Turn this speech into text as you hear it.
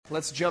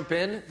Let's jump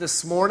in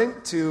this morning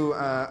to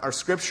our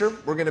scripture.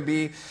 We're going to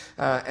be,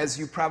 as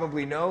you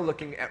probably know,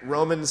 looking at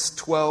Romans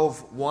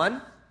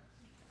 12:1. A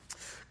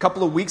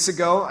couple of weeks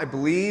ago, I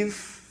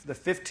believe, the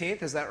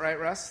 15th, is that right,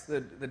 Russ?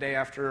 The day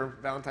after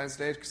Valentine's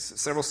Day,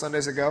 several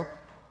Sundays ago.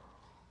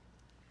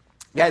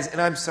 Guys,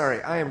 and I'm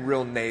sorry, I am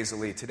real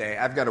nasally today.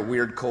 I've got a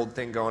weird cold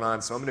thing going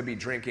on, so I'm going to be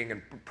drinking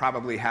and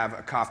probably have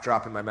a cough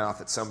drop in my mouth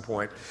at some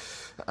point.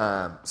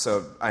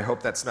 So I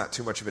hope that's not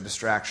too much of a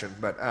distraction.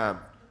 But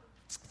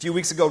a few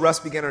weeks ago, Russ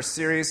began our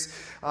series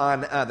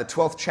on the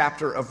 12th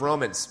chapter of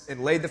Romans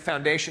and laid the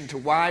foundation to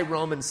why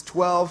Romans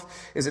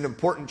 12 is an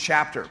important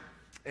chapter.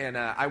 And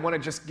I want to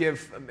just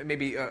give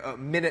maybe a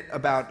minute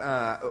about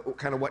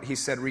kind of what he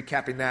said,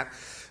 recapping that.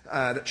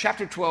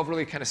 Chapter 12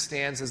 really kind of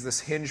stands as this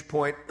hinge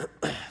point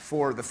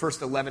for the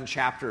first 11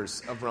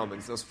 chapters of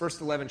Romans. Those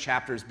first 11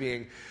 chapters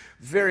being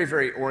very,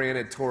 very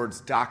oriented towards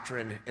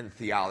doctrine and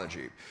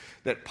theology.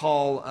 That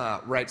Paul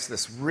writes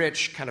this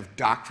rich kind of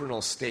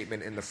doctrinal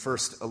statement in the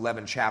first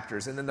 11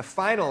 chapters. And then the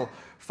final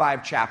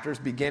 5 chapters,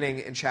 beginning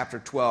in chapter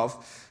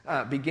 12,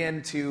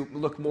 begin to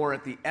look more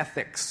at the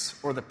ethics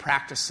or the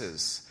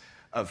practices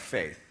of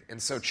faith.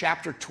 And so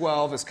chapter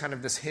 12 is kind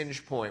of this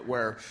hinge point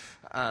where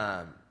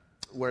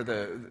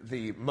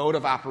the mode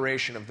of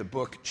operation of the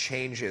book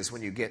changes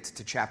when you get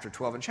to chapter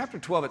 12. And chapter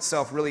 12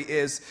 itself really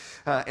is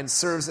and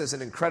serves as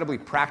an incredibly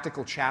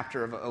practical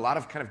chapter of a lot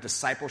of kind of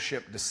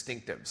discipleship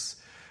distinctives.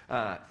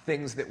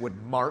 Things that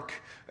would mark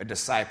a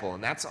disciple.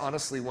 And that's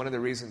honestly one of the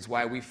reasons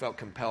why we felt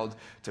compelled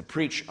to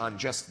preach on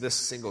just this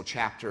single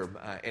chapter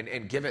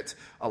and give it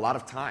a lot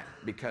of time,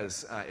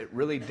 because it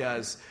really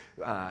does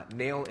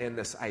nail in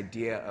this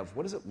idea of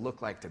what does it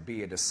look like to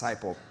be a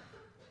disciple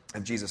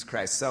of Jesus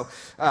Christ. So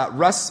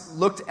Russ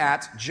looked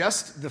at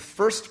just the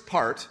first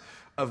part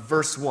of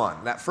verse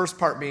 1. That first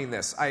part being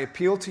this: I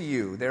appeal to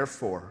you,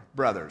 therefore,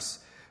 brothers,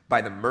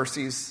 by the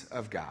mercies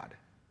of God.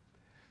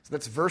 So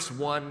that's verse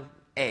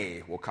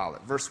 1a, we'll call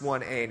it, verse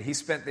 1a. And he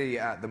spent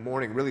the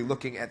morning really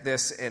looking at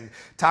this and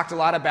talked a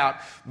lot about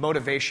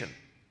motivation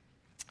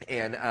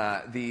and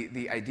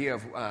the idea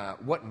of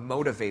what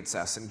motivates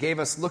us, and gave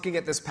us, looking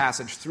at this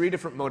passage, 3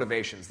 different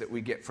motivations that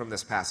we get from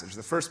this passage.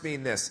 The first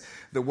being this,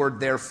 the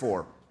word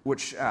therefore,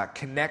 which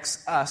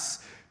connects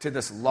us to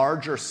this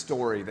larger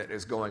story that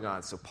is going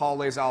on. So Paul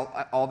lays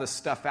all this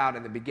stuff out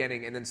in the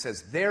beginning and then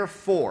says,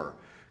 therefore,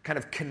 kind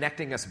of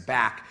connecting us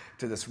back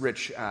to this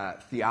rich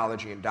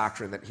theology and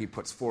doctrine that he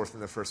puts forth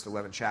in the first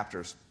 11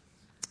 chapters.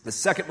 The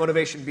second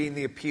motivation being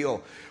the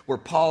appeal, where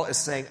Paul is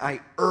saying, I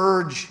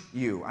urge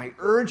you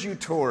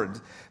toward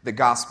the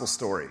gospel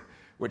story,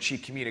 which he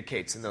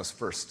communicates in those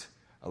first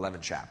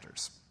 11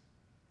 chapters.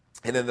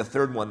 And then the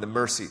third one, the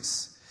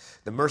mercies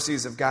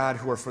of God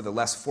who are for the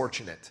less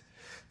fortunate.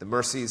 The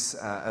mercies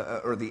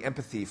or the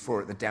empathy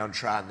for the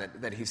downtrodden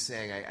that he's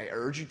saying, I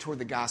urge you toward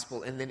the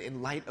gospel, and then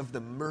in light of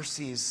the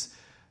mercies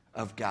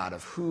of God,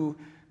 of who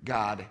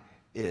God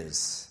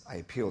is, I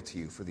appeal to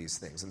you for these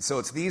things. And so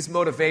it's these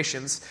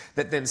motivations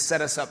that then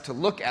set us up to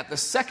look at the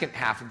second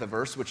half of the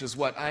verse, which is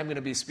what I'm going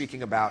to be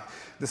speaking about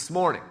this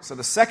morning. So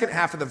the second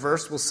half of the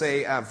verse, we'll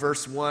say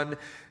verse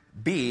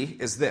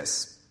 1b, is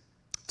this: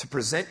 to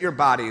present your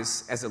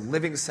bodies as a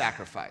living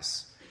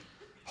sacrifice,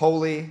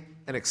 holy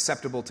and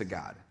acceptable to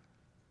God,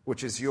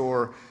 which is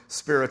your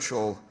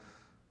spiritual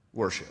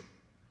worship.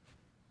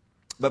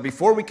 But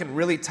before we can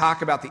really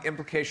talk about the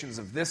implications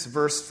of this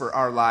verse for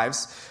our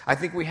lives, I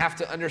think we have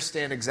to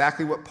understand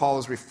exactly what Paul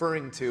is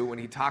referring to when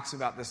he talks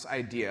about this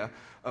idea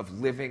of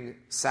living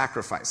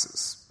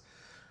sacrifices.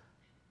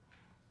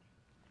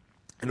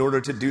 In order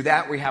to do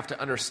that, we have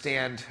to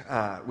understand,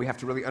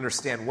 really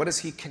understand what is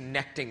he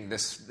connecting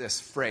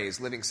this phrase,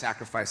 living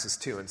sacrifices,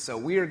 to. And so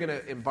we are going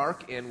to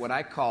embark in what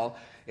I call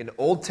an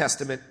Old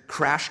Testament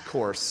crash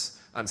course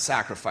on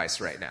sacrifice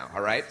right now,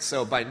 all right?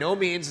 So by no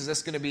means is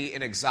this going to be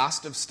an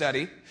exhaustive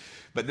study,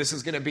 but this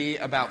is going to be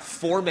about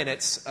 4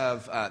 minutes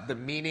of the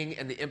meaning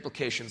and the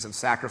implications of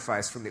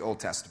sacrifice from the Old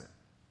Testament.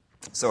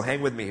 So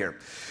hang with me here.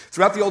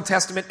 Throughout the Old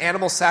Testament,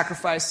 animal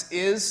sacrifice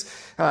is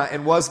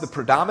and was the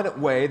predominant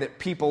way that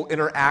people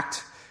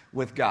interact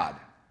with God.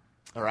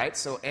 All right,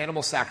 so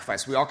animal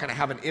sacrifice. We all kind of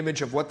have an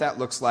image of what that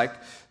looks like.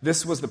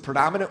 This was the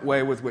predominant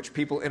way with which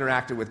people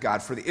interacted with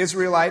God. For the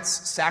Israelites,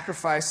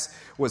 sacrifice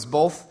was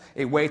both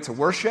a way to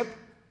worship,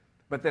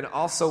 but then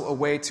also a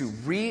way to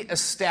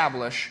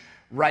reestablish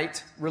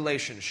right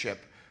relationship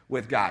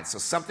with God. So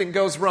something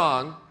goes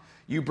wrong,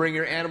 you bring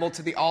your animal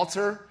to the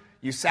altar,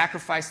 you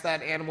sacrifice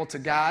that animal to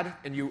God,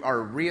 and you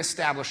are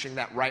reestablishing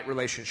that right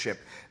relationship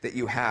that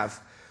you have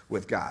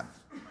with God.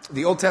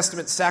 The Old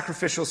Testament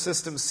sacrificial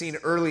system is seen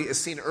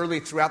early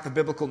throughout the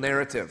biblical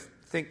narrative.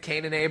 Think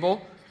Cain and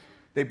Abel.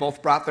 They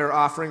both brought their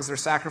offerings, their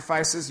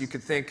sacrifices. You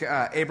could think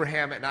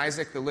Abraham and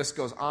Isaac. The list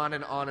goes on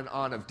and on and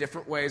on of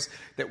different ways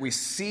that we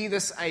see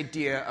this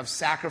idea of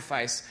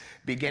sacrifice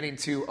beginning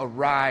to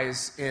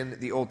arise in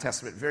the Old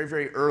Testament, very,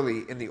 very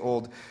early in the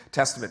Old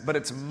Testament. But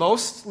it's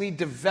mostly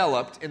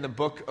developed in the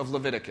book of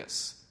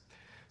Leviticus.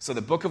 So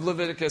the book of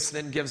Leviticus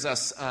then gives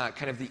us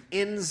kind of the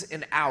ins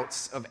and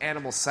outs of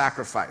animal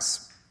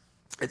sacrifice.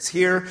 It's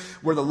here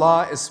where the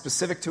law is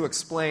specific to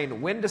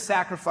explain when to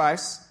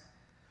sacrifice,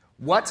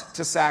 what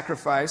to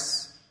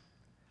sacrifice,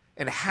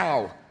 and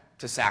how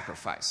to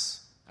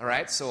sacrifice. All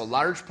right? So a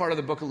large part of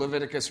the book of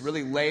Leviticus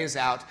really lays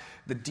out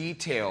the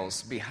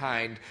details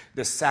behind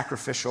this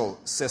sacrificial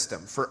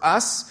system. For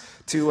us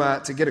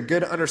to get a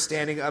good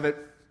understanding of it,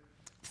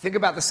 think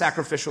about the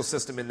sacrificial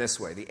system in this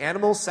way. The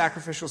animal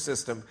sacrificial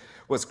system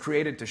was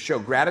created to show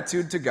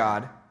gratitude to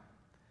God,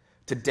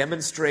 to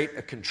demonstrate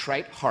a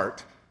contrite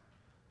heart,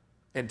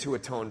 and to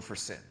atone for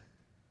sin.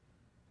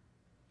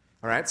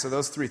 All right, so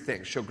those three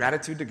things: show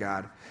gratitude to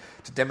God,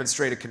 to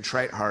demonstrate a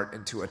contrite heart,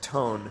 and to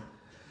atone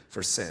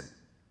for sin.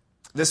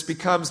 This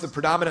becomes the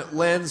predominant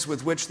lens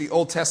with which the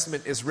Old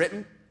Testament is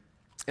written,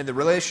 and the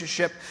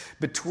relationship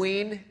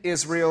between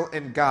Israel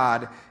and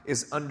God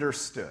is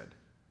understood.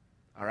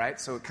 All right,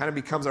 so it kind of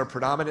becomes our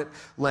predominant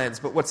lens.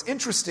 But what's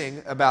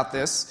interesting about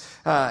this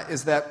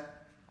is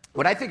that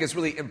what I think is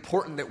really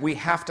important that we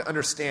have to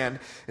understand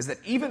is that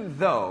even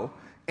though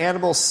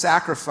animal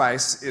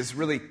sacrifice is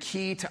really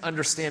key to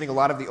understanding a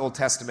lot of the Old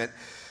Testament,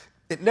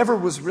 it never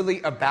was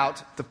really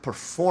about the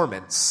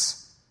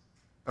performance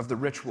of the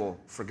ritual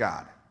for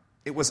God.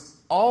 It was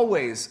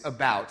always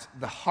about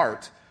the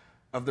heart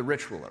of the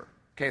ritualer.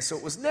 Okay, so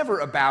it was never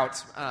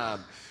about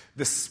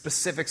the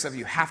specifics of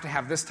you have to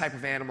have this type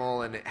of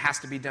animal and it has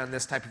to be done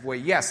this type of way.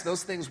 Yes,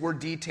 those things were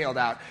detailed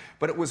out,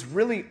 but it was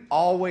really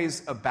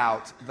always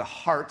about the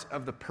heart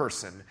of the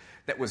person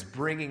that was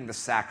bringing the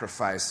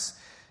sacrifice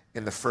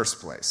in the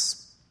first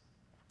place.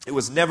 It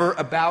was never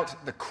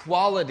about the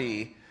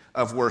quality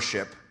of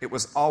worship. It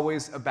was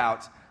always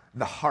about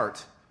the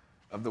heart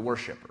of the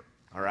worshiper.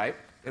 All right?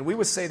 And we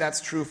would say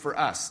that's true for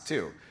us,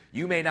 too.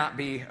 You may not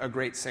be a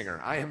great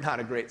singer. I am not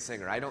a great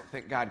singer. I don't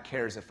think God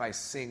cares if I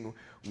sing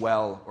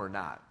well or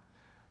not.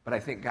 But I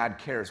think God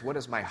cares, what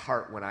is my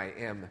heart when I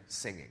am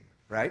singing,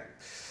 right?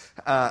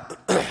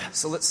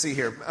 So let's see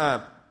here.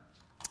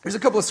 There's a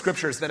couple of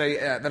scriptures that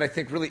I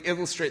think really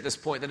illustrate this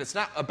point, that it's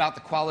not about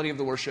the quality of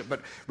the worship,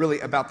 but really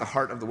about the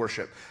heart of the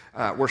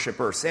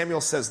worshiper.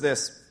 Samuel says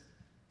this: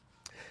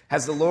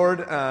 Has the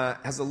Lord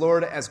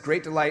as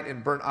great delight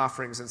in burnt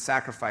offerings and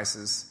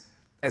sacrifices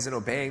as in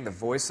obeying the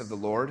voice of the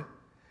Lord?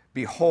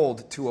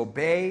 Behold, to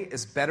obey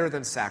is better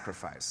than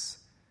sacrifice,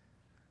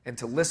 and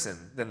to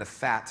listen than the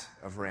fat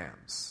of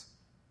rams.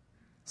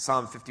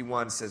 Psalm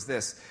 51 says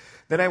this: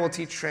 Then I will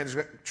teach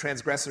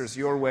transgressors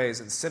your ways,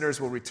 and sinners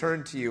will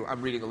return to you.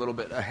 I'm reading a little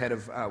bit ahead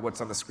of what's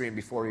on the screen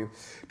before you.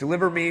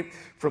 Deliver me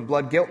from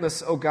blood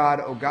guiltness, O God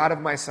of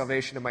my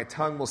salvation, and my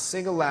tongue will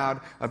sing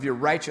aloud of your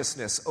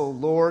righteousness. O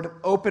Lord,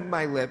 open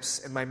my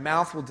lips, and my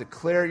mouth will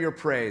declare your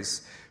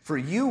praise. For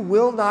you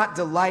will not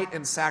delight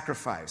in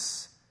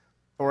sacrifice,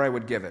 or I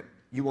would give it.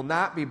 You will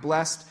not be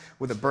blessed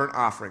with a burnt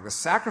offering. The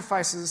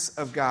sacrifices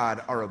of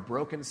God are a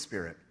broken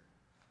spirit,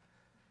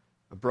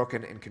 a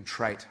broken and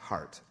contrite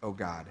heart, O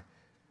God,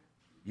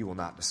 you will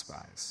not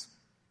despise.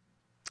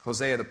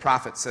 Hosea the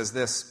prophet says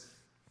this: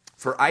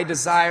 For I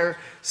desire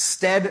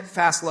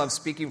steadfast love,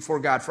 speaking for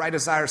God, for I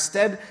desire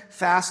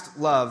steadfast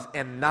love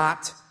and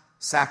not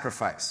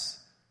sacrifice,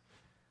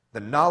 the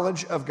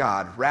knowledge of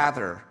God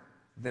rather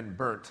than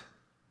burnt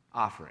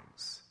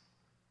offerings.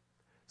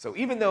 So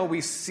even though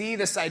we see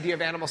this idea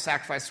of animal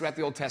sacrifice throughout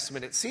the Old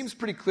Testament, it seems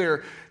pretty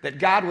clear that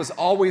God was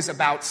always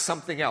about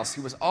something else.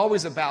 He was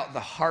always about the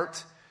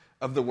heart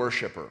of the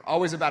worshiper,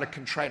 always about a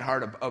contrite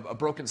heart, a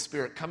broken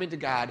spirit coming to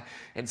God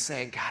and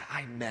saying, God,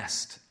 I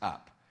messed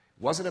up.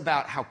 It wasn't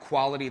about how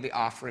quality the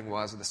offering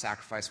was or the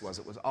sacrifice was.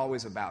 It was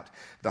always about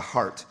the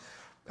heart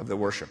of the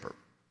worshiper.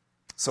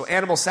 So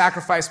animal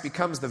sacrifice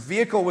becomes the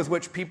vehicle with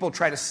which people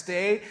try to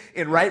stay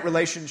in right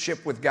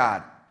relationship with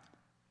God.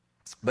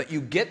 But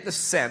you get the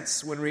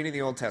sense when reading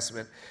the Old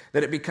Testament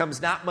that it becomes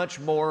not much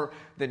more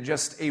than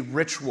just a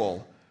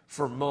ritual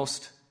for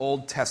most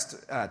Old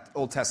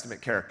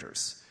Testament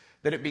characters.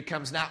 That it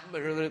becomes not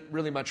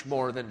really much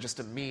more than just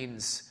a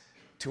means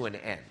to an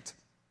end.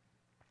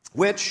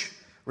 Which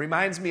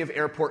reminds me of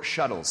airport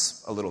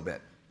shuttles a little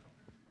bit.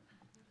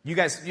 You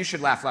guys, you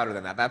should laugh louder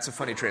than that. That's a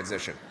funny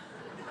transition.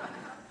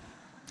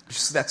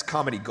 That's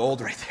comedy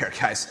gold right there,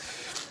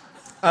 guys.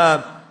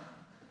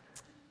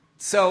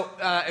 So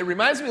it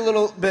reminds me a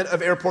little bit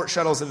of airport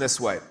shuttles in this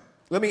way.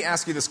 Let me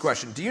ask you this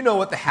question. Do you know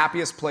what the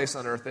happiest place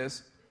on earth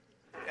is?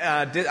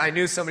 I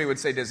knew somebody would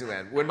say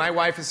Disneyland. When my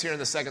wife is here in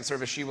the second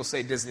service, she will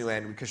say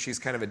Disneyland because she's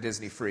kind of a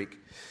Disney freak.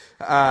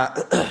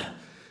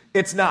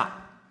 It's not.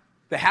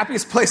 The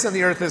happiest place on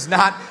the earth is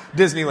not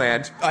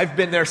Disneyland. I've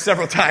been there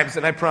several times,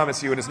 and I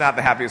promise you it is not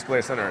the happiest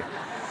place on earth.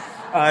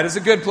 It is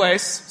a good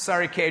place.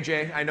 Sorry,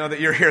 KJ. I know that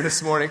you're here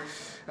this morning.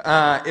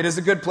 It is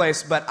a good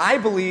place, but I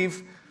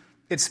believe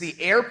it's the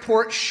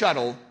airport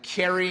shuttle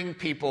carrying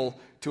people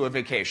to a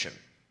vacation.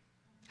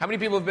 How many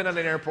people have been on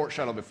an airport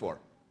shuttle before?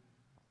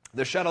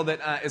 The shuttle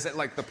that is at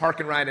like the park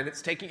and ride, and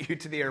it's taking you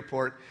to the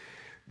airport.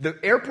 The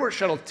airport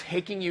shuttle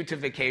taking you to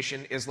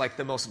vacation is like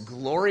the most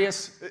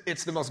glorious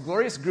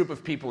group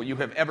of people you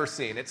have ever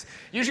seen. It's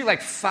usually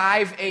like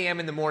 5 a.m.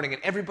 in the morning,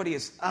 and everybody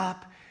is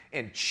up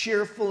and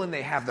cheerful, and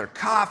they have their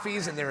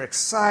coffees, and they're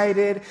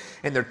excited,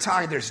 and they're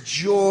talking. There's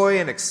joy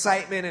and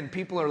excitement, and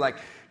people are like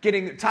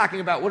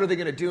talking about what are they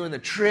going to do in the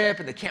trip,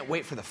 and they can't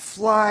wait for the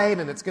flight,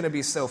 and it's going to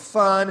be so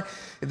fun.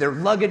 Their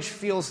luggage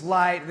feels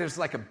light. There's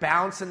like a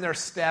bounce in their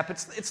step.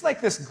 It's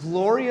like this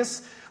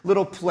glorious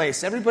little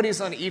place. Everybody's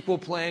on equal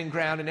playing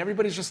ground, and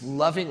everybody's just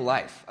loving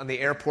life on the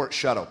airport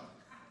shuttle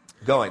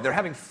going. They're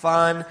having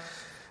fun.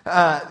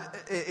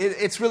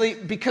 It's really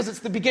because it's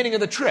the beginning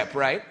of the trip,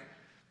 right?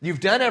 You've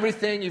done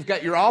everything.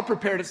 You're all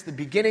prepared. It's the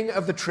beginning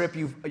of the trip.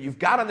 You've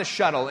got on the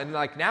shuttle, and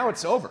like now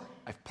it's over.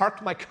 I've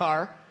parked my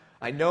car.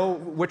 I know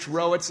which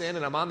row it's in,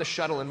 and I'm on the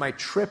shuttle, and my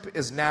trip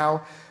is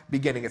now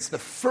beginning. It's the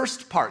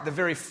first part, the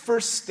very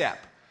first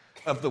step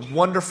of the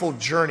wonderful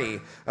journey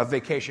of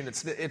vacation.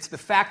 It's the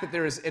fact that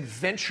there is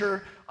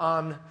adventure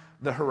on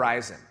the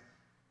horizon.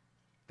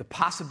 The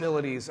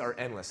possibilities are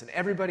endless, and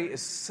everybody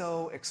is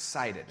so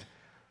excited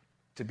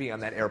to be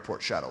on that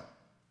airport shuttle.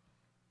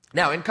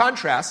 Now, in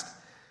contrast,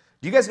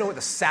 do you guys know what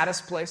the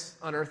saddest place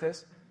on earth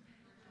is?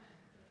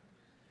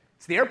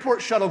 It's the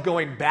airport shuttle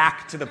going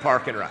back to the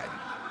park and ride.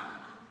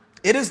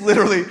 It is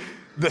literally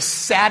the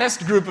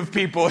saddest group of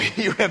people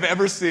you have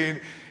ever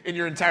seen in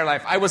your entire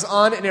life. I was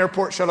on an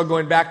airport shuttle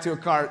going back to a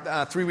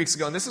car 3 weeks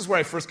ago, and this is where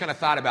I first kind of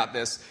thought about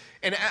this.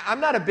 And I'm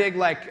not a big,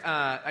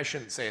 I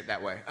shouldn't say it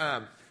that way.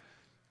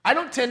 I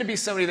don't tend to be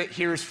somebody that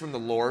hears from the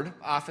Lord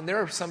often. There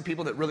are some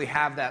people that really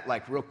have that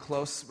real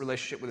close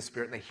relationship with the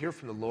Spirit, and they hear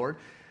from the Lord.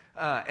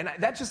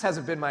 That just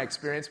hasn't been my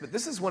experience, but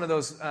this is one of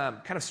those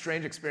kind of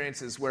strange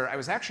experiences where I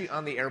was actually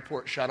on the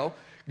airport shuttle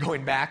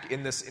going back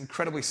in this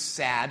incredibly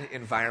sad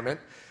environment.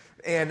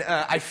 And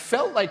I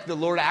felt like the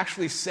Lord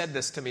actually said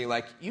this to me,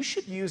 like, you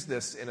should use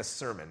this in a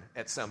sermon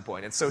at some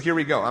point. And so here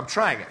we go. I'm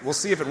trying it. We'll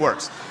see if it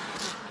works.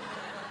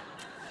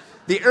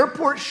 The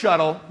airport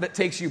shuttle that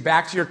takes you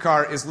back to your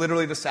car is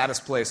literally the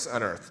saddest place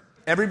on earth.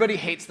 Everybody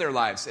hates their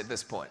lives at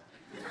this point.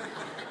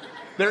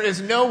 There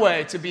is no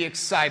way to be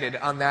excited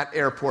on that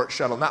airport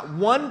shuttle. Not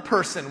one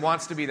person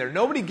wants to be there.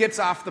 Nobody gets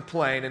off the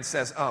plane and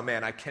says, oh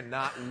man, I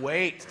cannot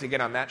wait to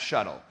get on that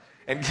shuttle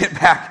and get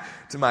back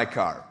to my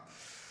car.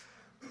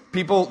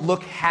 People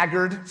look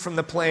haggard from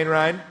the plane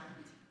ride.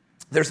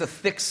 There's a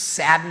thick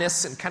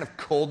sadness and kind of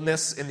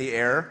coldness in the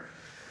air.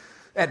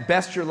 At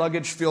best, your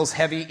luggage feels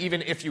heavy,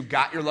 even if you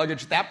got your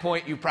luggage. At that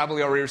point, you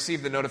probably already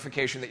received the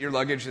notification that your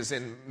luggage is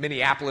in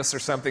Minneapolis or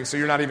something, so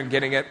you're not even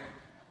getting it.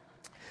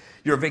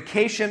 Your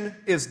vacation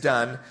is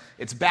done.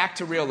 It's back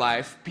to real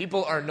life.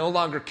 People are no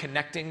longer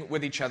connecting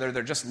with each other.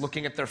 They're just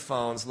looking at their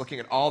phones, looking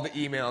at all the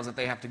emails that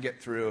they have to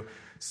get through,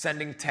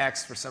 sending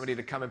texts for somebody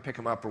to come and pick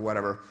them up or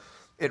whatever.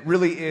 It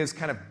really is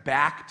kind of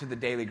back to the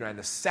daily grind.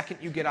 The second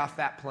you get off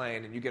that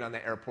plane and you get on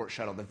the airport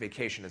shuttle, the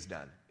vacation is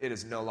done. It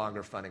is no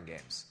longer fun and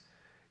games.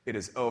 It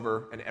is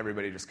over, and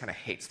everybody just kind of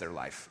hates their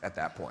life at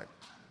that point.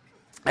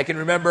 I can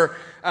remember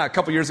a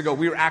couple years ago,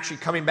 we were actually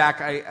coming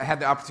back. I had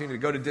the opportunity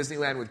to go to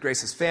Disneyland with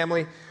Grace's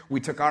family. We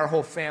took our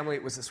whole family.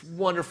 It was this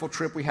wonderful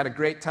trip. We had a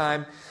great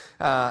time.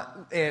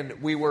 And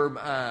we were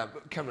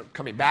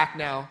coming back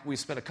now. We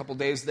spent a couple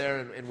days there,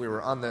 and we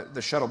were on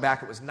the shuttle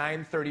back. It was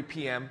 9:30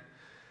 p.m.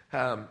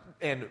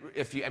 And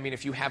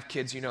if you have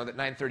kids, you know that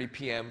 9:30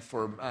 p.m.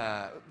 for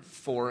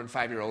 4 and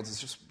 5-year-olds is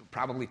just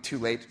probably too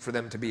late for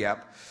them to be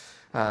up.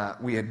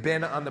 We had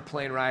been on the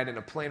plane ride, and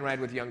a plane ride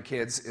with young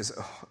kids is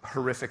a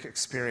horrific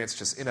experience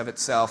just in of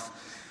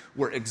itself.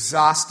 We're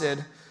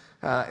exhausted.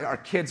 Our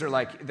kids are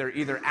they're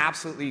either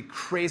absolutely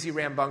crazy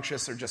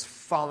rambunctious or just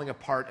falling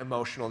apart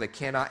emotional. They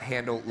cannot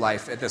handle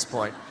life at this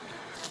point.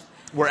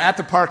 We're at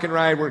the park and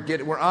ride.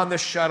 We're on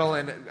this shuttle,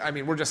 and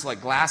we're just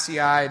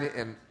glassy-eyed,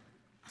 and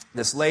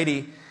this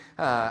lady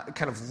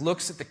kind of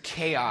looks at the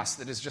chaos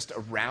that is just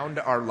around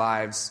our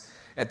lives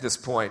at this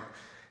point.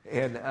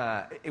 And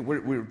we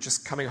were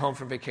just coming home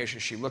from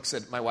vacation. She looks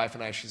at my wife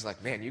and I. She's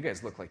like, man, you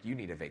guys look like you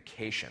need a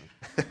vacation.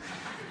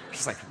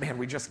 She's like, man,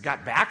 we just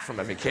got back from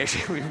a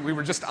vacation. We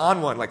were just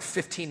on one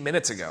 15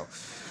 minutes ago.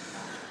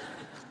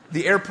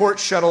 The airport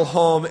shuttle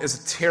home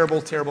is a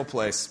terrible, terrible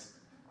place.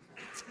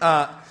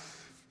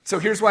 So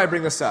here's why I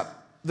bring this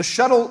up. The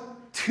shuttle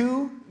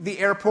to the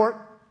airport,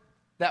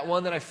 that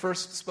one that I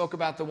first spoke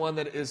about, the one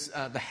that is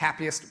the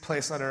happiest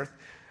place on earth,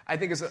 I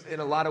think is in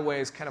a lot of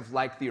ways kind of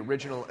like the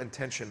original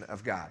intention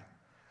of God.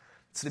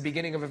 It's the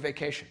beginning of a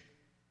vacation.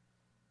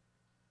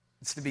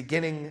 It's the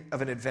beginning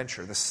of an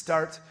adventure, the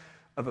start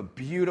of a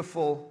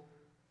beautiful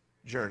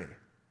journey.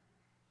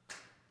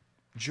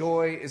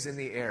 Joy is in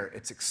the air.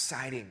 It's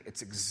exciting.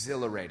 It's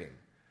exhilarating.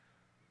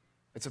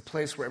 It's a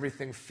place where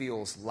everything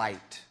feels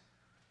light.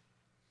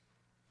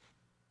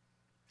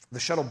 The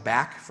shuttle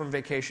back from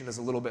vacation is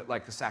a little bit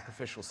like the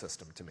sacrificial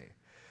system to me.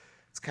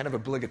 It's kind of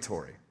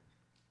obligatory.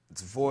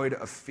 It's void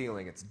of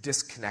feeling. It's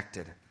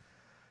disconnected.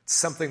 It's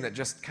something that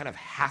just kind of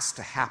has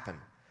to happen,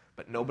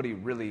 but nobody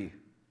really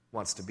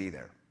wants to be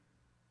there.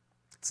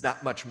 It's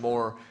not much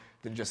more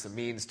than just a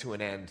means to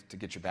an end to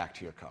get you back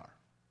to your car.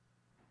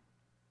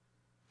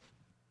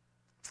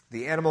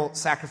 The animal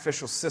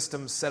sacrificial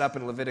system set up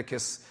in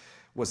Leviticus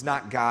was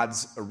not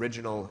God's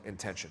original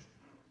intention.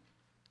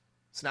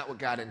 It's not what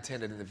God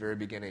intended in the very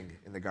beginning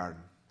in the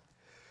garden.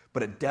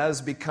 But it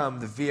does become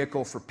the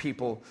vehicle for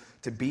people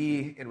to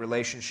be in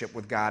relationship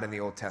with God in the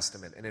Old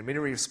Testament. And in many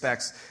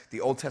respects,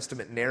 the Old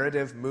Testament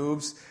narrative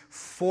moves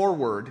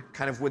forward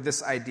kind of with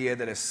this idea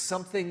that if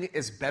something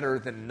is better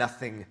than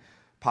nothing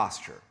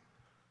posture.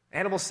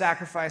 Animal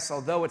sacrifice,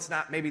 although it's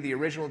not maybe the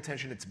original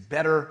intention, it's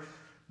better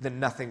than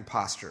nothing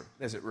posture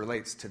as it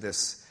relates to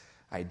this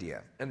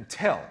idea.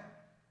 Until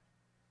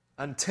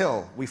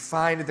we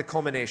find the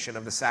culmination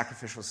of the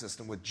sacrificial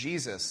system with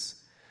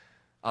Jesus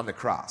on the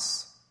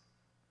cross.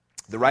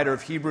 The writer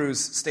of Hebrews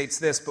states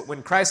this, but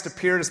when Christ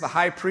appeared as the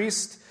high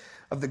priest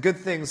of the good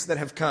things that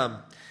have come,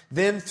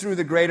 then through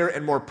the greater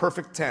and more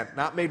perfect tent,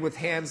 not made with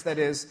hands, that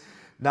is,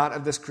 not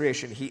of this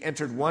creation, he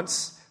entered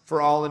once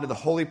for all into the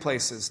holy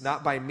places,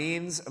 not by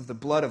means of the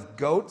blood of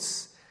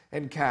goats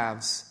and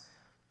calves,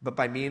 but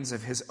by means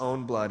of his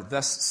own blood,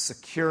 thus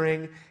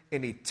securing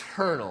an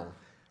eternal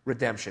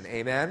redemption.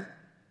 Amen?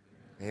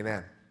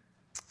 Amen.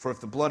 For if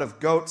the blood of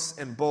goats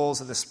and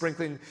bulls and the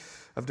sprinkling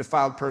of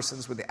defiled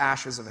persons with the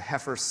ashes of a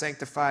heifer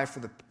sanctify for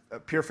the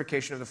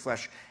purification of the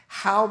flesh,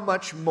 how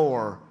much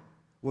more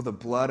will the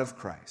blood of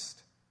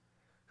Christ,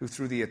 who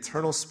through the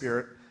eternal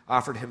Spirit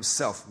offered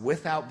himself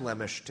without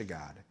blemish to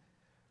God,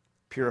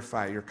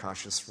 purify your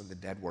conscience from the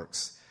dead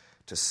works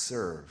to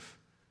serve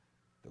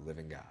the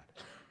living God?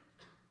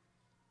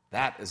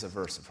 That is a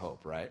verse of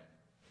hope, right?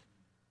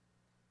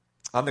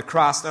 On the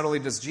cross, not only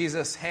does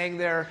Jesus hang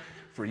there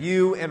for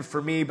you and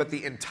for me, but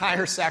the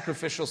entire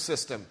sacrificial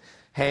system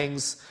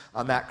hangs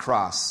on that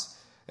cross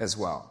as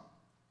well.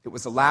 It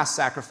was the last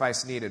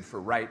sacrifice needed for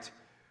right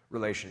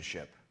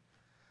relationship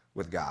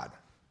with God.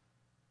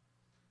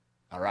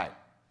 All right,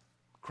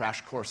 crash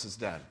course is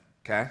done,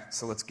 okay?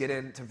 So let's get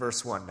into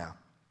verse 1 now.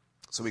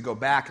 So we go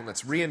back and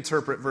let's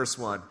reinterpret verse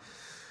 1.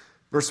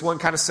 Verse 1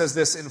 kind of says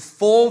this, in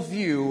full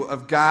view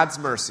of God's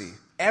mercy,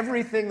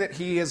 everything that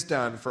he has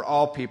done for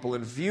all people,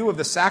 in view of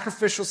the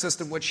sacrificial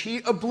system which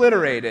he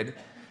obliterated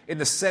in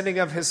the sending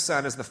of his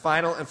Son as the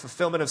final and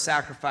fulfillment of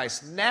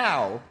sacrifice,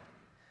 now,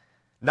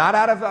 not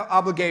out of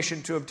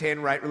obligation to obtain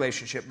right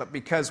relationship, but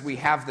because we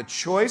have the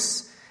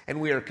choice and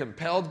we are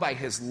compelled by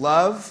his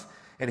love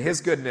and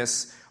his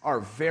goodness, our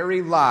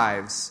very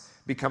lives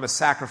become a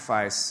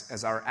sacrifice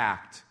as our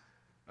act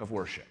of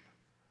worship.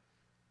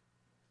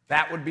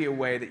 That would be a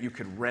way that you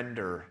could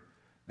render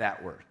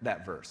that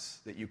verse,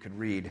 that you could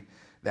read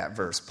that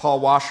verse. Paul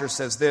Washer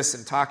says this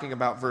in talking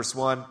about verse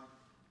 1.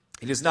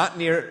 He does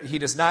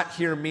not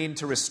here mean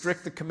to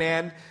restrict the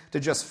command to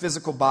just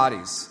physical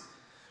bodies,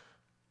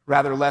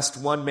 rather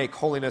lest one make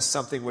holiness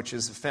something which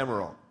is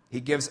ephemeral. He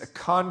gives a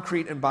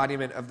concrete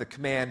embodiment of the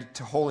command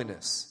to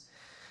holiness.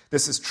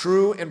 This is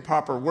true in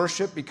proper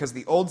worship because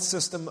the old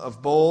system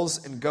of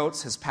bulls and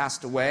goats has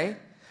passed away,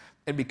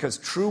 and because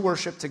true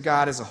worship to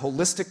God is a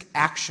holistic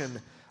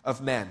action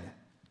of men.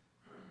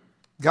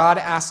 God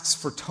asks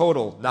for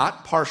total,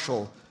 not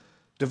partial,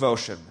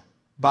 devotion,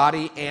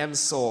 body and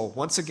soul.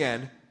 Once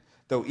again,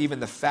 though even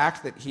the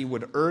fact that he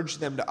would urge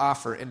them to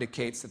offer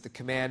indicates that the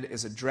command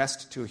is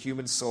addressed to a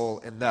human soul,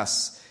 and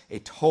thus a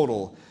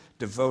total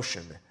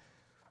devotion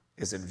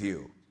is in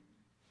view.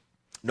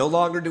 No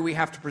longer do we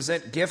have to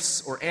present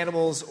gifts or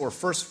animals or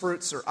first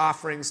fruits or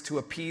offerings to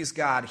appease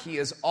God. He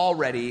is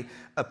already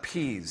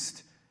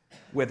appeased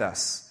with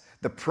us.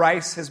 The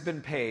price has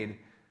been paid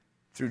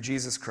through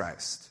Jesus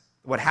Christ.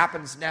 What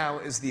happens now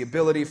is the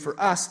ability for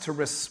us to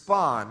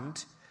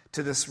respond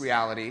to this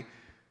reality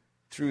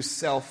through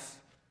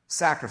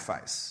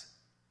self-sacrifice.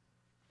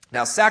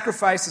 Now,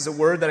 sacrifice is a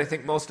word that I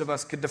think most of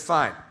us could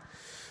define,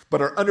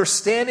 but our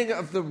understanding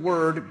of the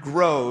word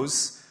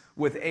grows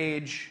with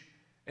age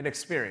and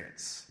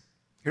experience.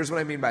 Here's what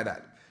I mean by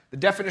that. The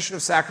definition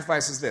of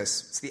sacrifice is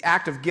this. It's the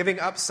act of giving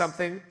up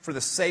something for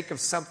the sake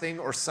of something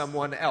or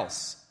someone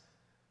else.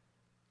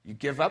 You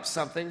give up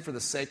something for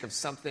the sake of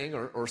something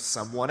or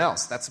someone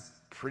else. That's a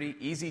pretty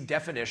easy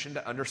definition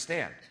to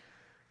understand.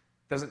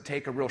 It doesn't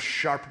take a real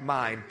sharp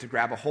mind to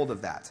grab a hold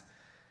of that.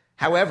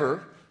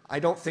 However, I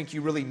don't think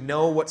you really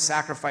know what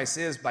sacrifice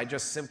is by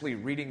just simply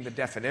reading the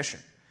definition.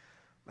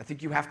 I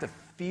think you have to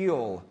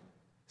feel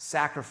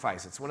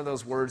sacrifice. It's one of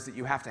those words that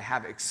you have to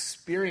have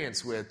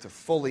experience with to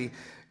fully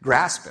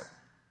grasp it.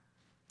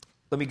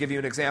 Let me give you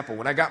an example.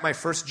 When I got my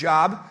first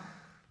job,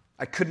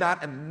 I could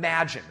not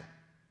imagine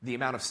the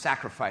amount of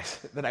sacrifice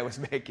that I was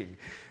making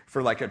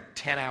for like a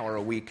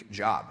 10-hour-a-week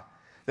job.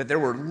 That there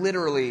were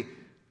literally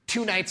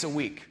 2 nights a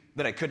week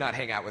that I could not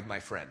hang out with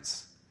my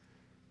friends.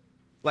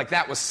 Like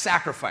that was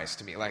sacrifice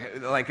to me.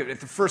 Like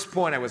at the first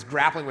point I was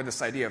grappling with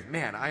this idea of,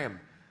 man, I am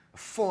a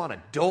full-on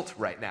adult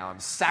right now. I'm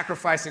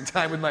sacrificing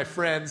time with my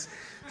friends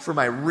for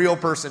my real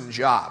person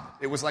job.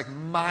 It was like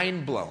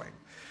mind-blowing.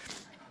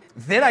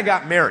 Then I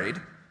got married,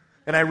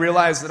 and I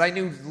realized that I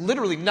knew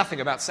literally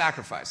nothing about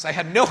sacrifice. I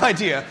had no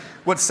idea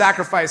what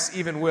sacrifice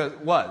even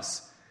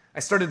was. I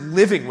started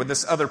living with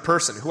this other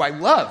person who I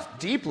loved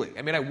deeply.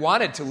 I mean, I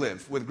wanted to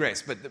live with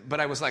Grace,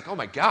 but I was like, oh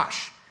my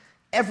gosh,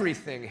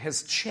 everything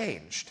has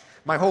changed.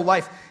 My whole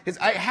life,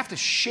 I have to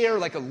share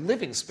like a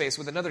living space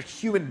with another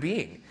human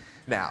being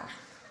now.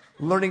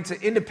 learning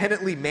to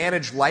independently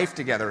manage life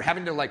together,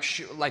 having to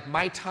like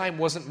my time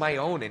wasn't my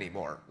own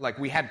anymore. Like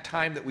we had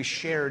time that we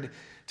shared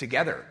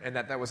together, and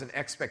that was an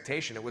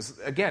expectation. It was,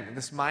 again,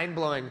 this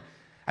mind-blowing.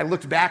 I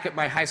looked back at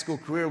my high school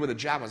career with a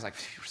job. I was like,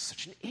 you're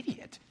such an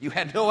idiot. You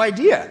had no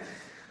idea.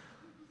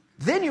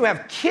 Then you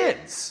have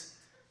kids.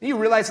 You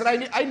realize that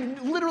I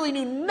literally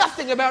knew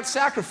nothing about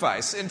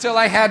sacrifice until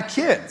I had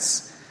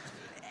kids.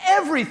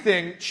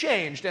 Everything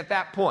changed at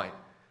that point.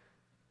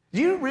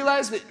 Do you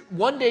realize that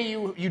one day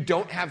you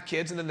don't have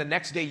kids and then the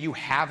next day you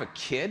have a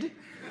kid?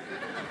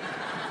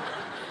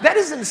 That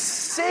is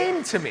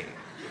insane to me.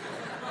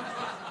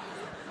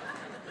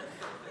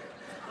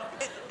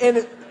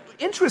 And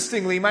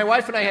interestingly, my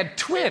wife and I had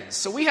twins,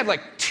 so we had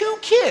like 2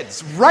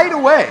 kids right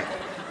away.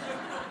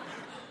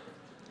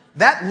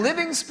 That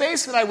living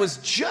space that I was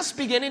just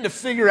beginning to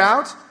figure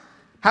out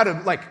how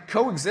to like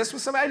coexist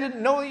with somebody,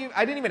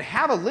 I didn't even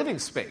have a living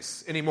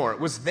space anymore. It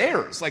was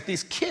theirs. Like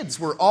these kids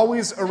were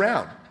always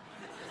around.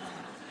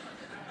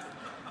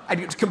 I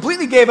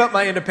completely gave up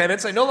my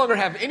independence. I no longer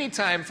have any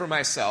time for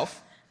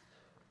myself.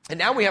 And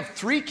now we have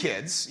 3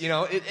 kids,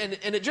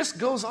 and it just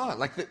goes on.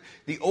 Like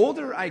the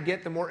older I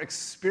get, the more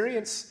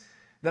experience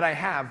that I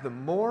have, the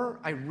more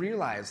I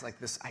realize like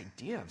this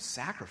idea of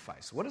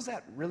sacrifice. What does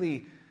that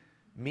really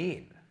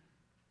mean?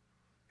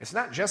 It's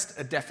not just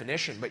a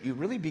definition, but you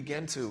really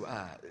begin to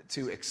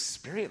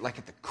experience like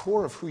at the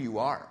core of who you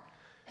are.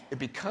 It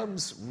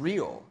becomes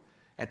real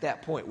at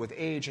that point with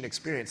age and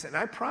experience. And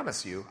I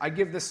promise you, I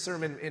give this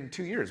sermon in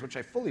 2 years, which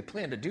I fully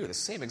plan to do, the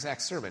same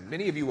exact sermon.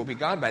 Many of you will be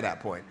gone by that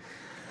point.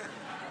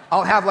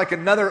 I'll have like a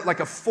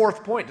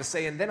 4th point to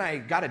say, and then I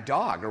got a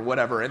dog or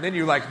whatever, and then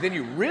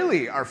you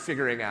really are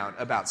figuring out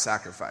about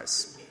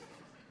sacrifice.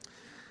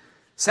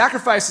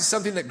 Sacrifice is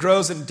something that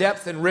grows in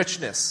depth and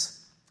richness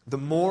the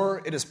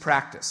more it is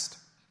practiced.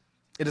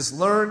 It is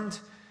learned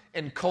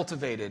and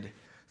cultivated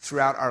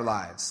throughout our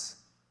lives.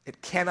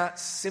 It cannot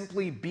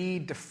simply be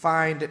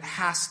defined, it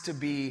has to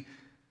be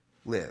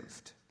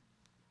lived.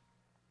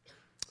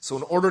 So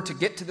in order to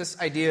get to this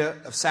idea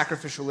of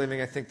sacrificial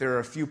living, I think there are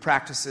a few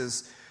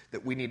practices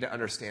that we need to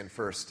understand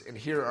first. And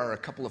here are a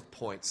couple of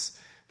points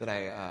that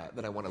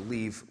I want to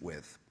leave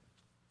with.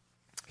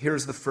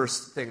 Here's the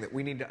first thing that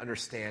we need to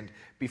understand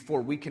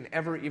before we can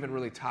ever even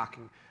really talk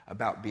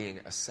about being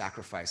a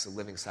sacrifice, a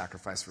living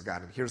sacrifice for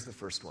God. And here's the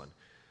first one: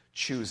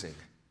 choosing.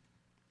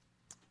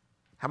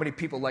 How many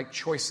people like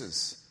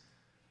choices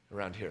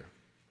around here?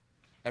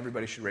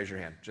 Everybody should raise your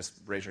hand. Just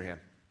raise your hand.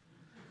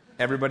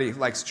 Everybody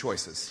likes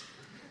choices,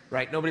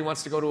 right? Nobody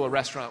wants to go to a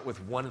restaurant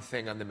with one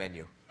thing on the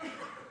menu.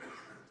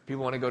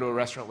 People want to go to a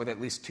restaurant with at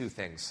least 2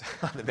 things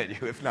on the menu,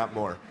 if not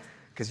more,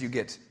 because you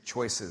get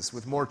choices.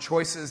 With more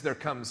choices, there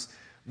comes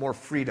more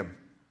freedom.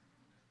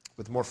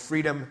 With more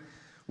freedom,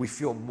 we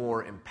feel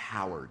more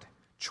empowered.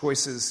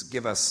 Choices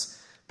give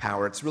us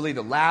power. It's really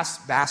the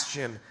last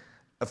bastion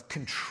of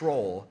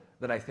control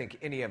that I think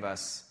any of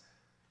us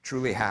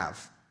truly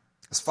have.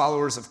 As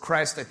followers of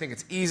Christ, I think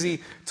it's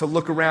easy to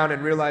look around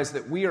and realize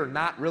that we are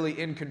not really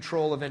in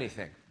control of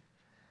anything.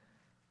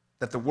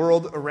 That the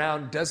world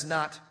around does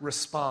not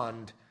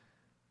respond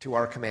to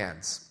our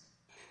commands.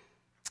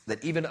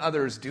 That even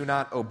others do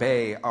not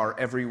obey our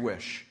every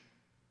wish.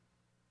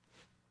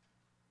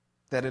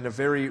 That in a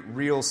very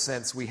real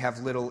sense, we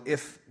have little,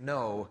 if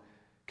no,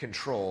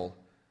 control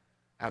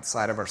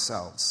outside of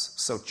ourselves.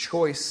 So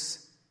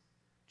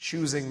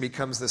choosing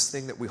becomes this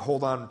thing that we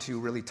hold on to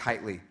really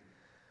tightly.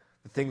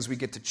 The things we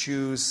get to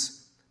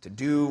choose to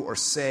do or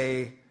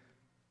say,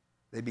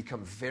 they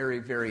become very,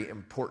 very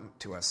important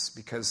to us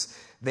because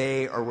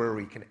they are where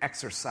we can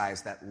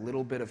exercise that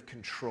little bit of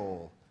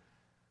control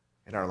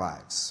in our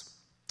lives.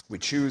 We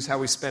choose how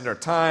we spend our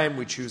time.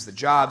 We choose the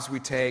jobs we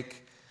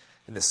take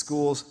and the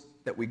schools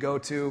that we go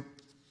to.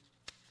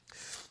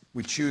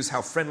 We choose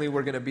how friendly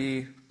we're going to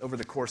be over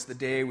the course of the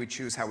day. We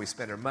choose how we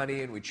spend our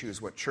money, and we choose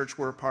what church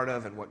we're a part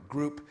of and what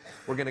group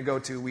we're going to go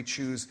to. We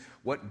choose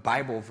what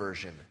Bible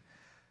version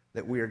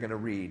that we are going to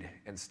read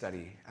and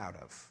study out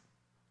of.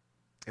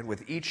 And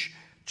with each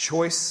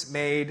choice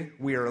made,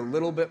 we are a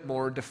little bit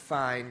more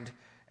defined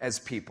as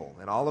people.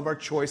 And all of our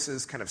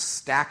choices kind of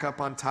stack up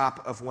on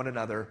top of one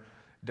another,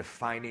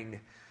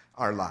 defining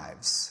our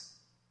lives.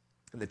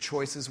 And the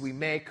choices we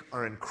make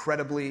are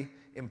incredibly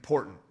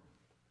important.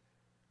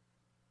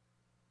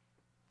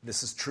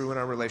 This is true in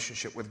our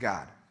relationship with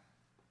God.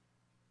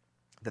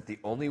 That the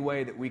only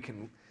way that we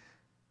can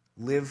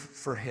live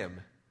for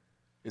Him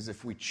is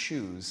if we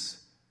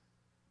choose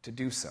to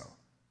do so.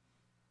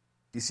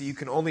 You see, you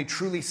can only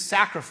truly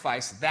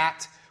sacrifice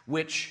that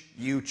which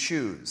you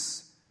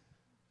choose.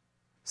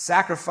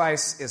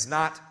 Sacrifice is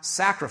not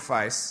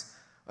sacrifice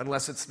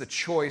unless it's the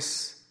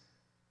choice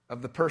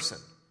of the person.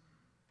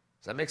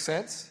 Does that make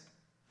sense?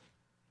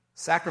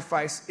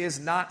 Sacrifice is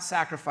not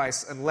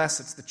sacrifice unless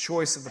it's the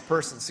choice of the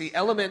person. See,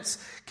 elements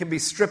can be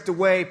stripped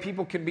away.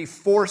 People can be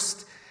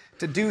forced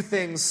to do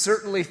things.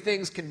 Certainly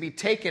things can be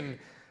taken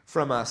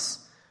from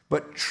us.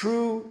 But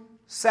true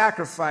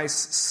sacrifice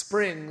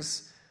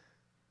springs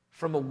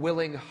from a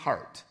willing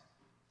heart.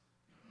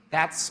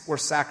 That's where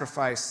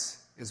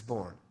sacrifice is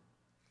born.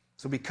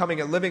 So becoming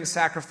a living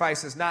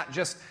sacrifice is not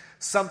just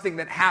something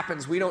that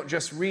happens. We don't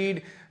just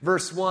read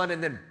verse 1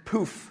 and then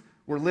poof,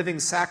 we're living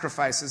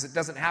sacrifices. It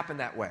doesn't happen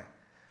that way.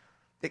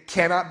 It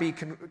cannot be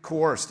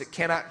coerced. It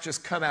cannot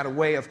just come out of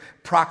way of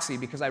proxy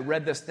because I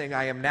read this thing,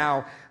 I am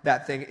now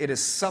that thing. It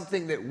is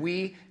something that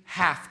we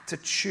have to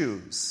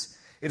choose.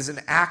 It is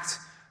an act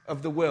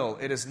of the will.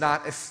 It is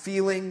not a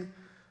feeling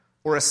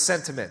or a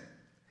sentiment.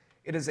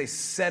 It is a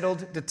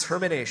settled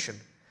determination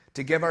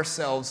to give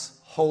ourselves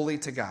wholly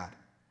to God,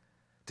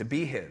 to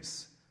be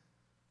His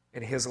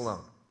and His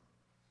alone,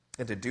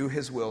 and to do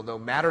His will no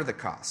matter the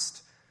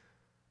cost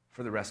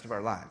for the rest of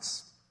our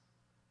lives.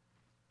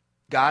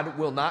 God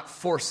will not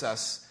force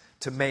us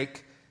to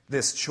make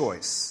this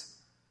choice.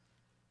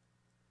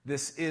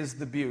 This is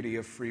the beauty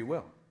of free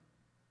will.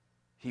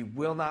 He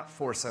will not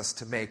force us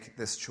to make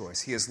this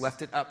choice. He has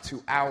left it up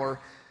to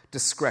our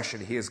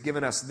discretion. He has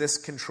given us this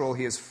control.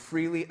 He has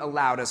freely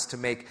allowed us to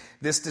make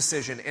this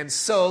decision. And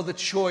so the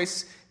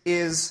choice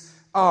is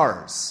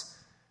ours.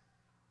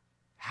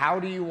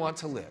 How do you want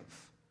to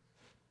live?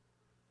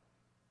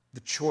 The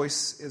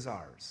choice is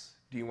ours.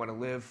 Do you want to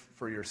live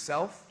for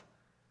yourself?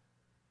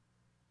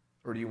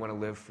 Or do you want to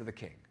live for the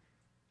King?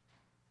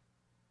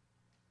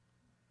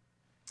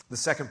 The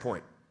second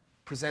point,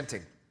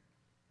 presenting.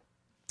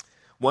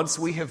 Once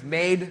we have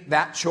made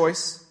that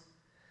choice,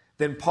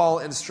 then Paul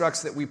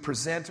instructs that we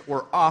present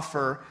or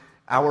offer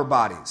our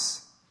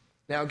bodies.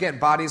 Now again,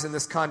 bodies in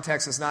this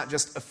context is not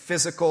just a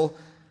physical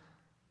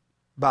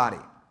body.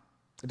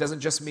 It doesn't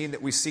just mean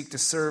that we seek to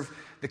serve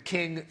the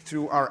King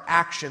through our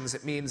actions.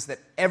 It means that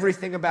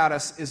everything about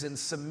us is in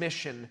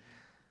submission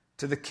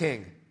to the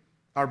King.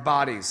 Our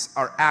bodies,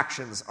 our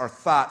actions, our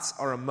thoughts,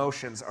 our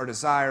emotions, our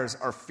desires,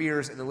 our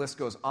fears, and the list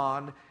goes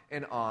on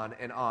and on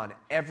and on.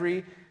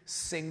 Every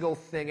single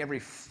thing, every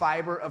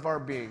fiber of our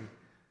being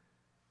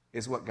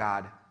is what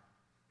God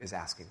is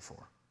asking for.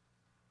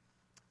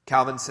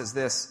 Calvin says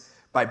this,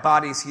 by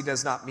bodies he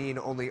does not mean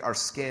only our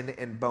skin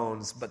and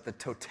bones, but the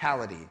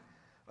totality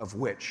of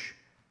which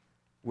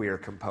we are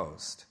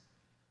composed.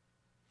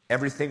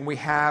 Everything we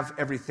have,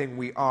 everything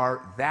we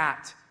are,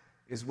 that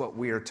is what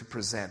we are to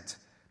present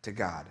to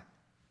God.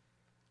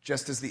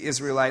 Just as the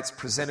Israelites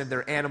presented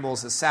their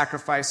animals as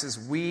sacrifices,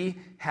 we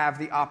have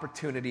the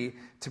opportunity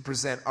to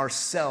present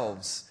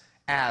ourselves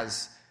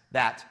as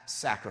that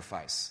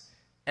sacrifice.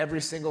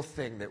 Every single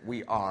thing that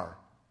we are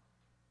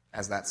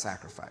as that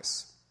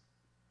sacrifice.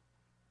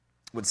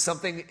 When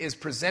something is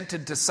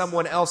presented to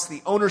someone else,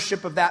 the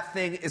ownership of that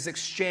thing is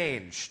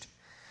exchanged.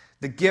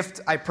 The gift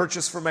I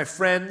purchase for my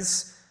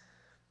friends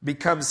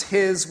becomes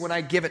his when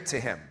I give it to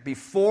him.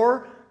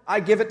 Before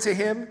I give it to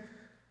him,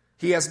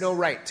 he has no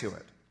right to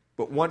it.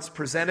 But once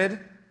presented,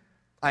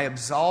 I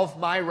absolve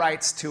my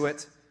rights to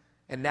it,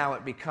 and now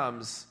it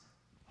becomes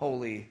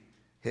wholly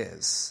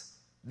his.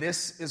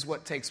 This is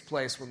what takes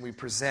place when we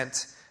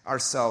present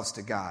ourselves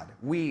to God.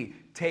 We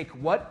take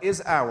what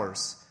is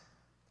ours,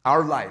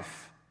 our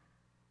life,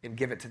 and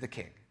give it to the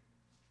King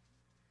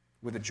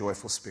with a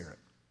joyful spirit.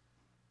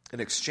 An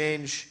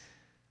exchange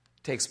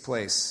takes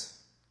place.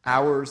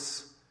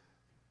 Ours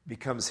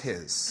becomes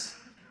his.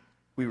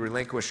 We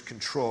relinquish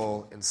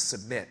control and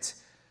submit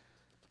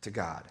to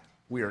God.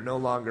 We are no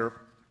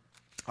longer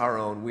our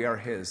own. We are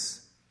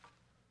his.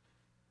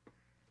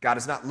 God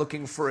is not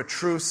looking for a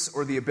truce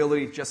or the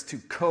ability just to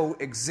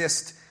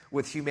coexist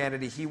with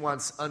humanity. He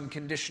wants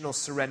unconditional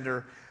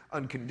surrender,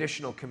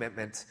 unconditional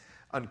commitment,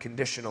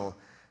 unconditional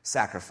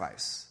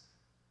sacrifice.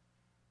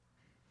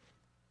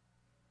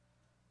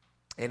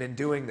 And in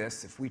doing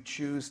this, if we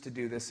choose to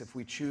do this, if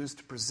we choose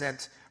to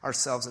present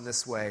ourselves in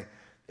this way,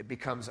 it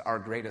becomes our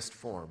greatest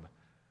form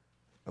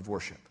of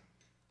worship.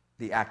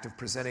 The act of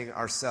presenting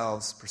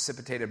ourselves,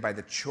 precipitated by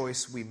the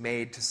choice we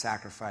made to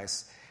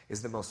sacrifice,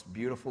 is the most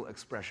beautiful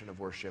expression of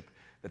worship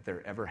that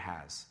there ever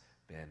has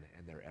been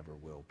and there ever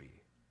will be.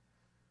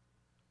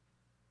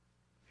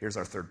 Here's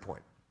our third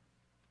point.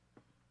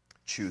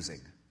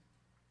 Choosing.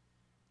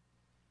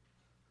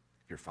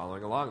 If you're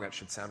following along, that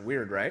should sound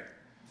weird, right?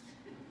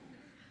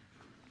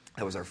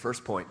 That was our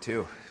first point,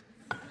 too.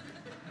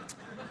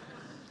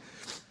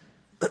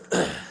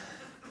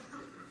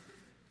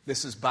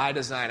 This is by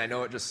design. I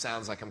know it just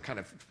sounds like I'm kind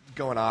of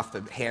going off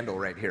the handle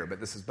right here, but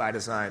this is by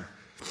design.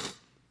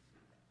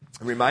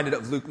 I'm reminded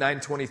of Luke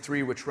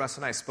 9:23, which Russ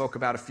and I spoke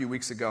about a few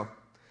weeks ago.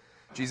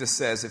 Jesus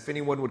says, if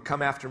anyone would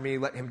come after me,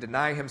 let him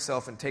deny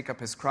himself and take up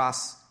his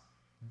cross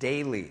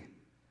daily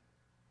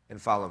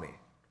and follow me.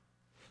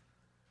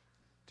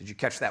 Did you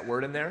catch that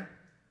word in there?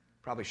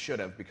 Probably should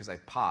have, because I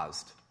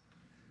paused.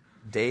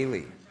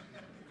 Daily.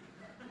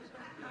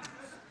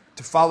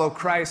 To follow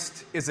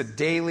Christ is a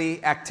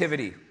daily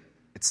activity.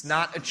 It's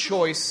not a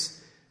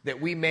choice that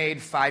we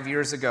made 5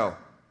 years ago.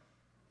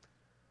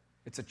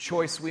 It's a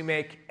choice we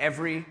make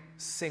every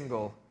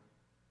single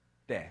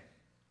day.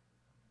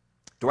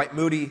 Dwight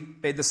Moody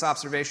made this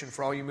observation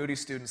for all you Moody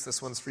students.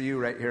 This one's for you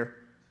right here.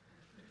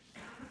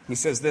 He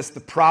says this,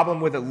 the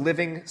problem with a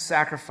living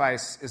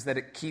sacrifice is that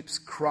it keeps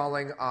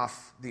crawling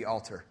off the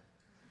altar.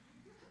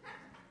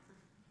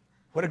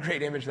 What a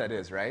great image that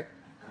is, right?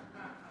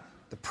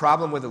 The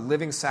problem with a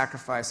living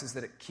sacrifice is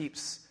that it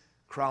keeps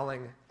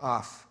crawling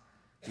off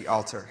the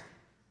altar.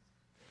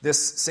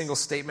 This single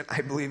statement,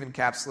 I believe,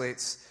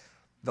 encapsulates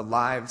the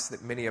lives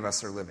that many of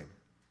us are living.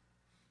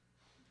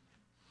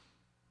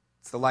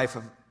 It's the life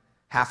of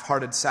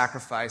half-hearted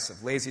sacrifice,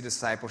 of lazy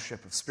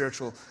discipleship, of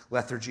spiritual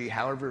lethargy,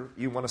 however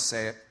you want to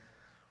say it.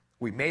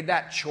 We made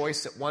that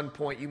choice at one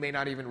point. You may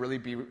not even really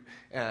be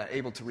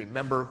able to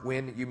remember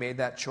when you made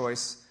that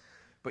choice,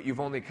 but you've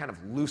only kind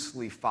of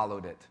loosely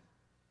followed it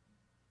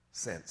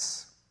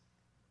since.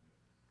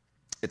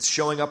 It's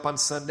showing up on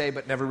Sunday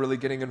but never really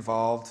getting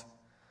involved.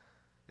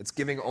 It's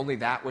giving only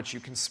that which you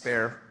can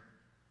spare.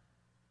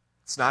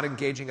 It's not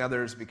engaging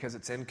others because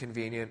it's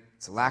inconvenient.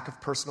 It's a lack of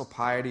personal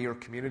piety or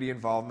community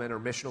involvement or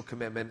missional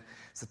commitment.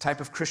 It's the type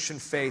of Christian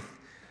faith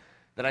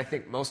that I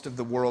think most of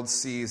the world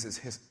sees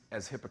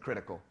as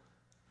hypocritical.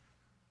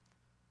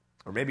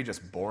 Or maybe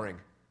just boring.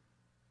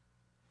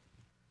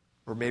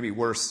 Or maybe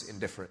worse,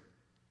 indifferent.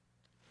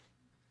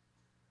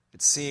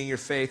 It's seeing your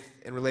faith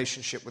and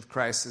relationship with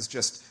Christ as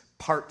just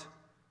part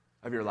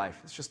of your life.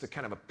 It's just a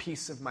kind of a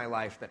piece of my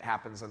life that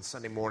happens on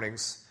Sunday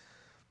mornings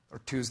or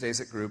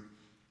Tuesdays at group,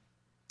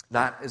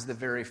 not as the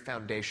very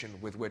foundation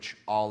with which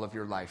all of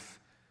your life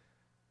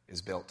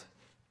is built.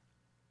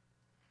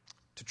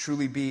 To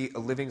truly be a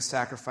living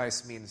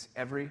sacrifice means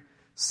every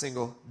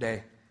single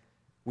day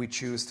we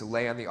choose to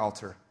lay on the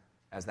altar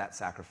as that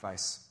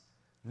sacrifice,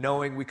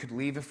 knowing we could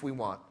leave if we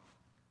want,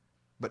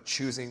 but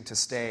choosing to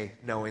stay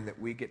knowing that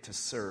we get to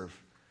serve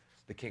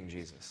the King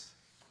Jesus,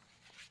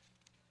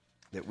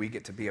 that we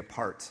get to be a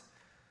part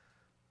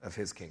of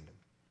his kingdom.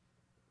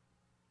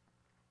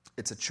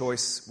 It's a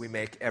choice we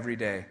make every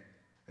day,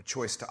 a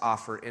choice to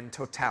offer in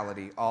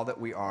totality all that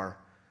we are,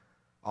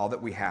 all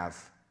that we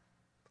have,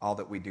 all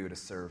that we do to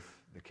serve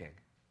the King.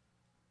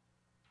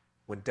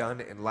 When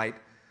done in light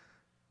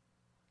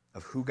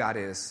of who God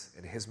is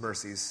and his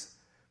mercies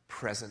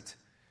present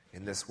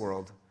in this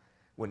world,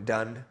 when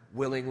done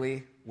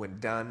willingly, when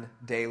done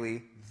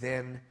daily,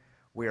 then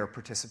we are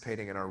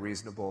participating in our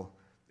reasonable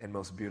and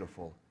most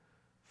beautiful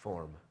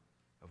form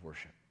of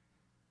worship.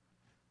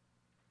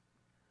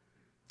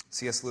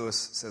 C.S. Lewis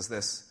says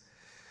this: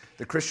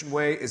 the Christian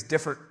way is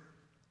different,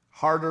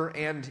 harder,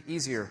 and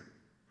easier.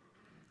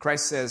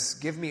 Christ says,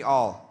 give me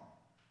all.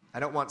 I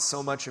don't want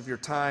so much of your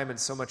time and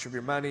so much of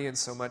your money and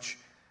so much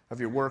of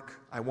your work.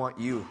 I want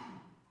you.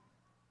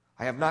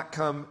 I have not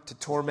come to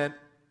torment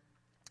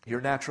your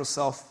natural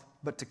self,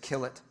 but to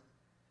kill it.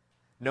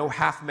 No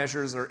half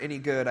measures are any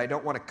good. I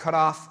don't want to cut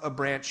off a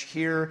branch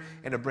here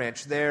and a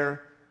branch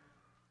there.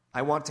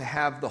 I want to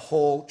have the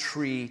whole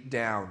tree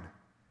down.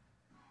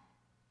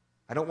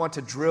 I don't want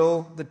to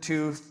drill the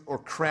tooth or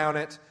crown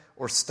it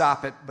or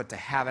stop it, but to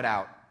have it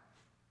out.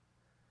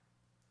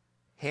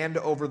 Hand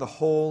over the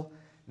whole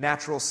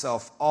natural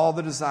self, all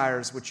the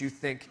desires which you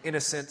think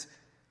innocent,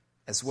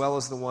 as well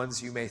as the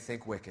ones you may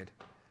think wicked.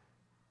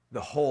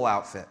 The whole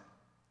outfit.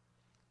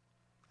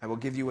 I will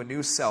give you a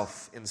new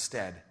self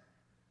instead.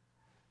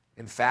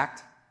 In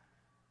fact,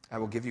 I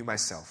will give you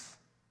myself.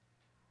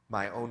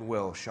 My own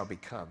will shall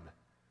become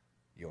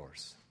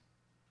yours.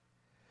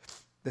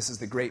 This is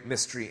the great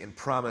mystery and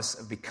promise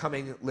of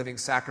becoming living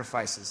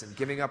sacrifices. And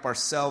giving up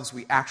ourselves,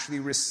 we actually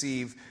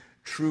receive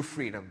true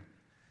freedom,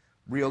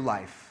 real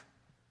life,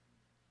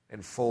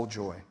 and full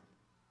joy.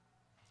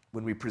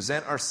 When we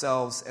present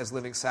ourselves as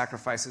living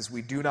sacrifices,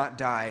 we do not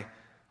die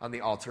on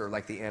the altar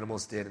like the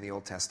animals did in the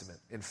Old Testament.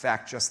 In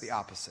fact, just the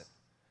opposite.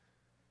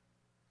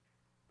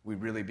 We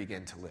really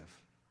begin to live.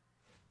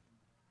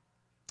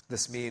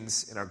 This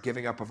means in our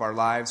giving up of our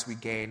lives, we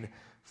gain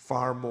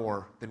far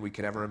more than we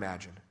could ever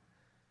imagine.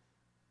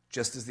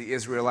 Just as the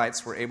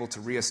Israelites were able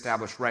to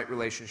reestablish right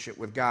relationship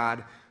with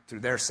God through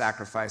their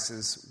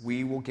sacrifices,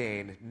 we will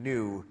gain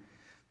new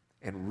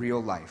and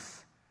real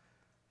life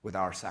with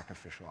our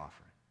sacrificial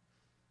offering.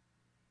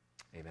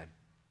 Amen.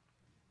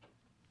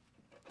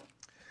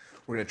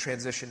 We're going to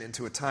transition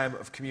into a time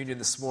of communion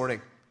this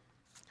morning.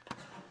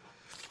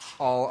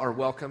 All are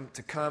welcome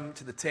to come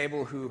to the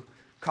table who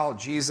call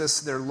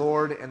Jesus their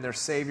Lord and their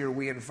Savior.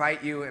 We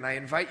invite you, and I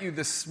invite you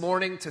this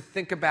morning to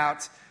think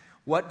about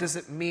what does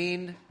it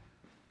mean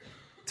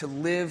to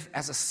live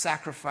as a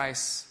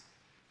sacrifice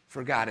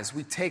for God. As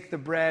we take the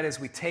bread, as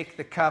we take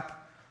the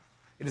cup,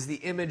 it is the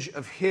image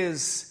of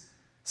his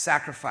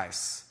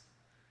sacrifice.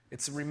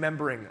 It's a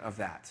remembering of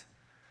that.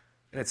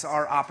 And it's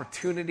our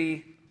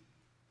opportunity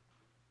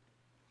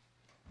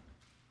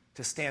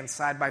to stand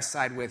side by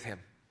side with him,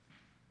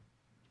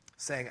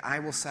 saying, I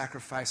will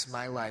sacrifice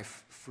my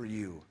life for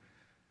you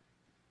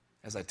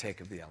as I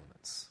take of the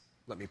elements.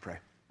 Let me pray.